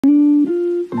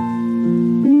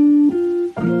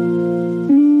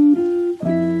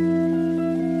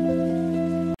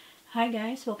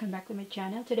guys, welcome back to my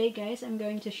channel. Today guys, I'm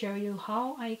going to show you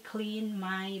how I clean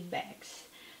my bags.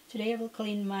 Today I will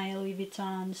clean my Louis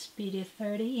Vuitton Speedy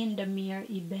 30 in the Mirror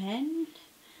Eben.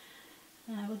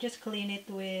 I will just clean it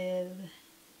with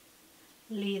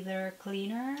leather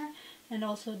cleaner and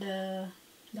also the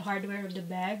hardware of the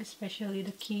bag, especially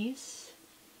the keys.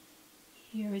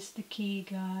 Here is the key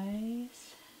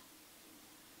guys.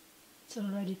 It's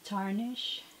already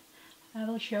tarnished. I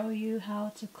will show you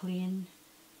how to clean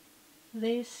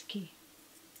this key,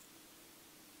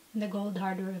 the gold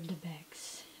hardware of the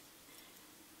bags.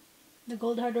 The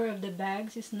gold hardware of the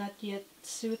bags is not yet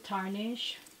so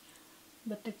tarnished,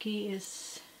 but the key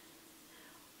is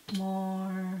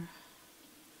more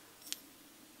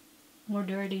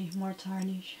dirty, more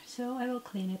tarnished. So I will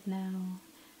clean it now.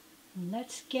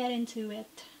 Let's get into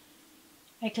it.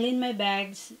 I clean my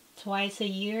bags twice a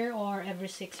year or every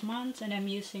 6 months, and I'm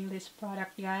using this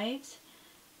product guys.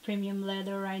 Premium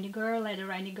leather reiniger. Leather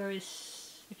reiniger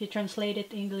is, if you translate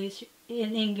it in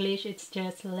English, it's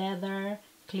just leather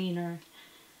cleaner.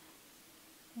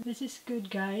 This is good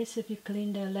guys if you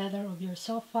clean the leather of your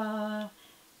sofa,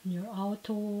 your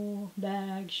auto,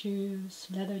 bag, shoes,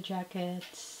 leather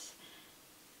jackets.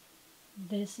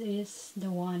 This is the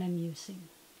one I'm using.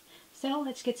 So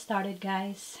let's get started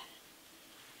guys.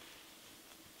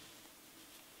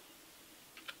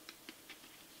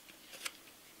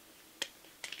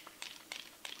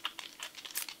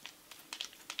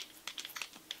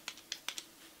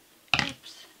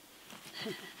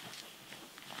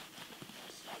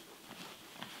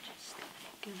 Just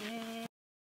like that.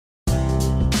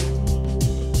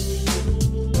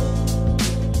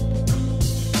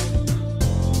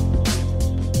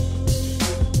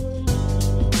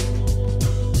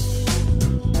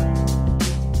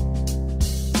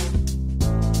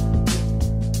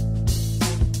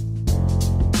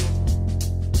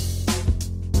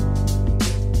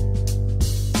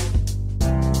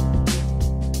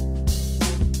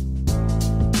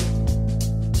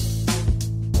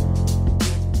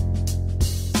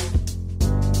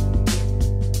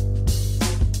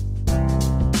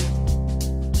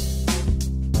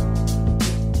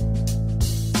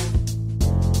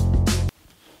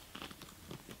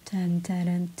 Dun, dun,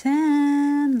 dun,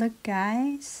 dun. Look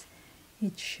guys,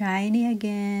 it's shiny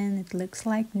again. It looks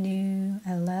like new.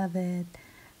 I love it.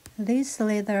 This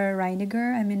leather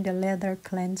reiniger, the leather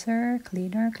cleanser,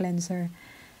 cleanser.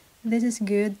 This is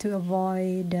good to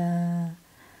avoid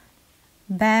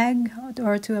bag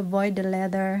or to avoid the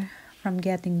leather from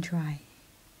getting dry.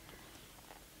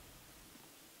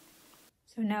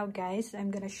 So now guys,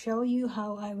 I'm gonna show you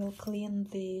how I will clean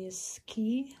this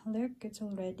key. Look, it's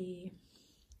already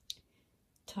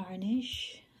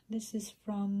tarnish. This is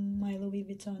from my Louis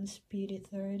Vuitton Speedy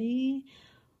 30.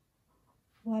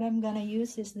 What I'm gonna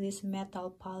use is this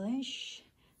metal polish.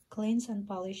 Cleans and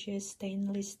polishes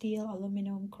stainless steel,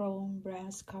 aluminum, chrome,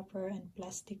 brass, copper, and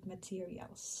plastic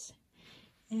materials.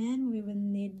 And we will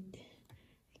need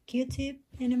a Q-tip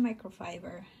and a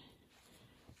microfiber.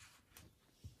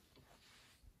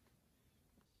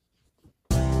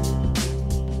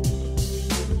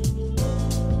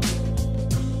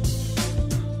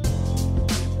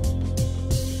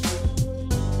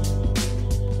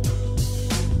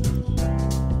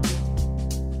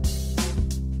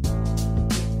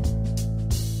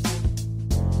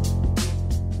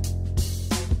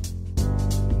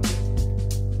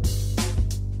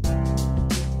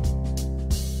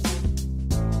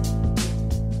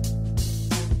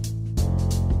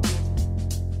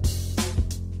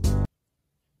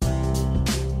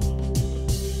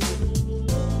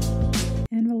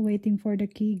 Waiting for the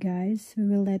key guys, we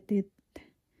will let the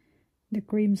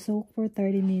cream soak for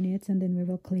 30 minutes and then we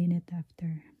will clean it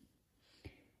after.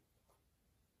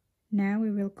 Now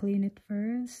we will clean it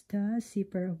first, the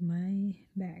zipper of my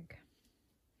bag.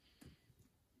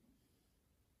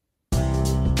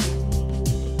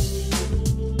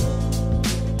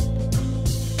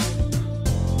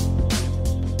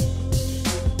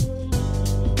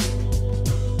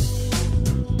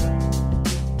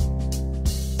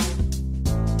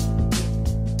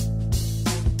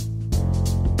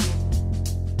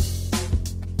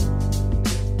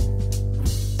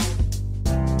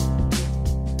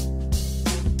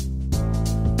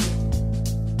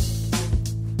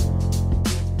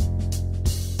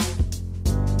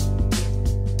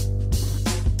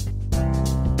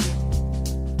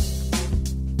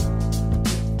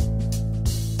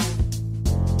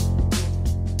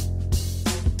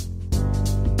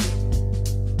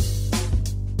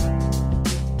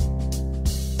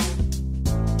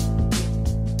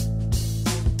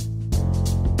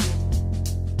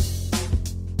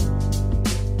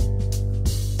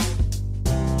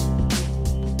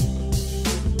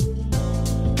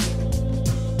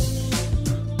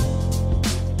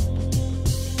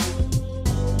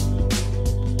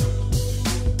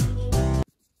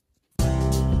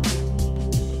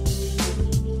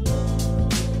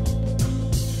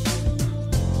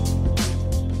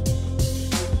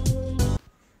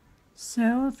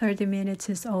 30 minutes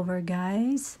is over,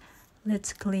 guys.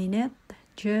 Let's clean it.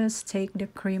 Just take the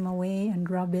cream away and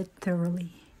rub it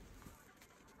thoroughly.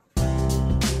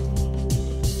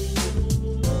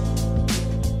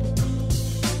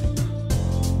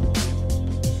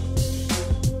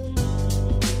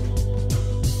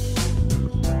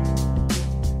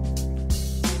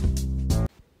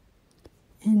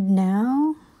 And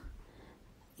now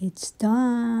it's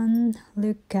done.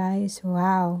 Look, guys,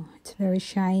 wow, it's very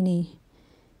shiny.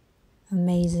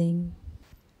 Amazing.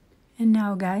 And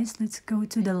now, guys, let's go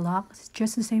to the lock. It's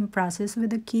just the same process with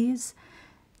the keys.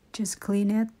 Just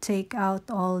clean it, take out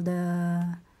all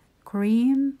the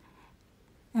cream,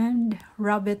 and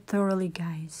rub it thoroughly,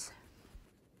 guys.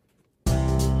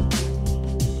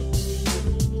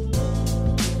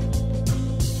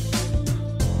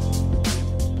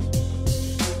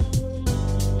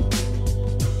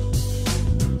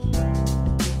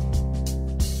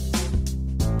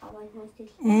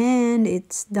 And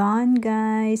it's done,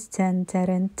 guys. 10, 10,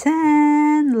 and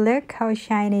 10. Look how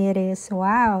shiny it is.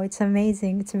 Wow, it's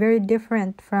amazing. It's very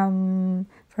different from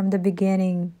the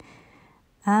beginning.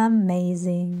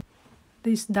 Amazing.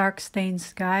 These dark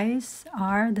stains, guys,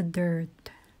 are the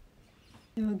dirt.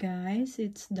 So, guys,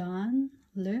 it's done.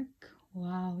 Look.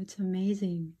 Wow, it's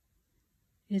amazing.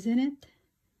 Isn't it?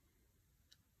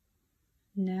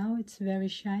 Now it's very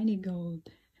shiny gold.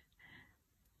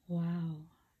 Wow.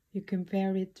 You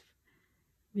compare it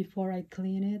before I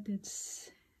clean it, it's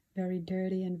very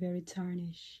dirty and very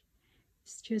tarnished.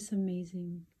 It's just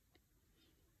amazing.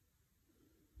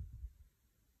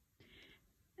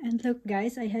 And look,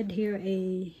 guys, I had here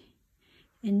a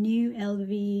new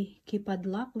LV keypad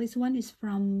lock. This one is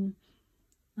from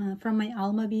my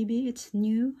Alma BB. It's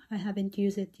new. I haven't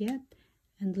used it yet.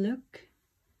 And look,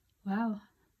 wow.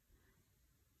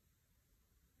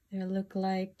 They look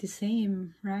like the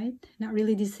same, right? Not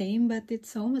really the same, but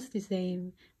it's almost the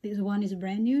same. This one is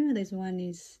brand new. This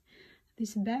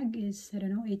bag is, I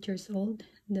don't know, 8 years old.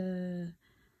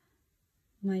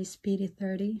 My Speedy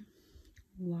 30.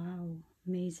 Wow,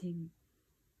 amazing.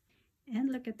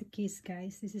 And look at the keys,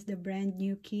 guys. This is the brand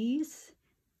new keys.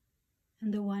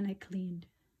 And the one I cleaned.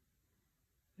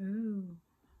 Oh,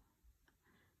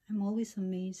 I'm always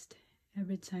amazed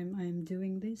every time I'm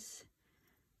doing this.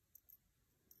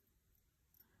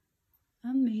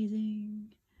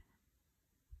 Amazing.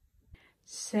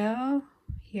 So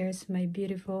here's my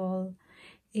beautiful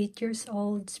 8 years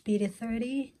old Speedy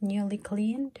 30, newly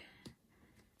cleaned,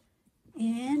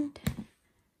 and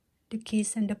the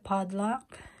keys and the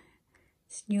padlock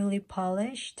is newly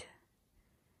polished.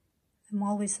 I'm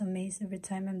always amazed every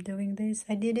time I'm doing this.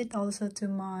 I did it also to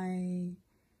my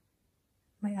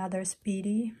other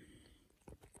Speedy.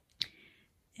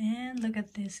 And look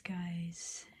at this,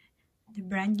 guys. The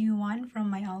brand new one from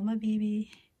my Alma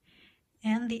BB,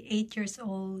 and the 8 years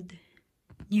old,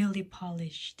 newly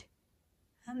polished.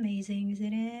 Amazing,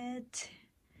 isn't it?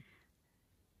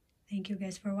 Thank you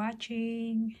guys for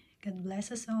watching. God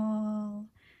bless us all.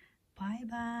 Bye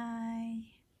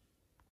bye.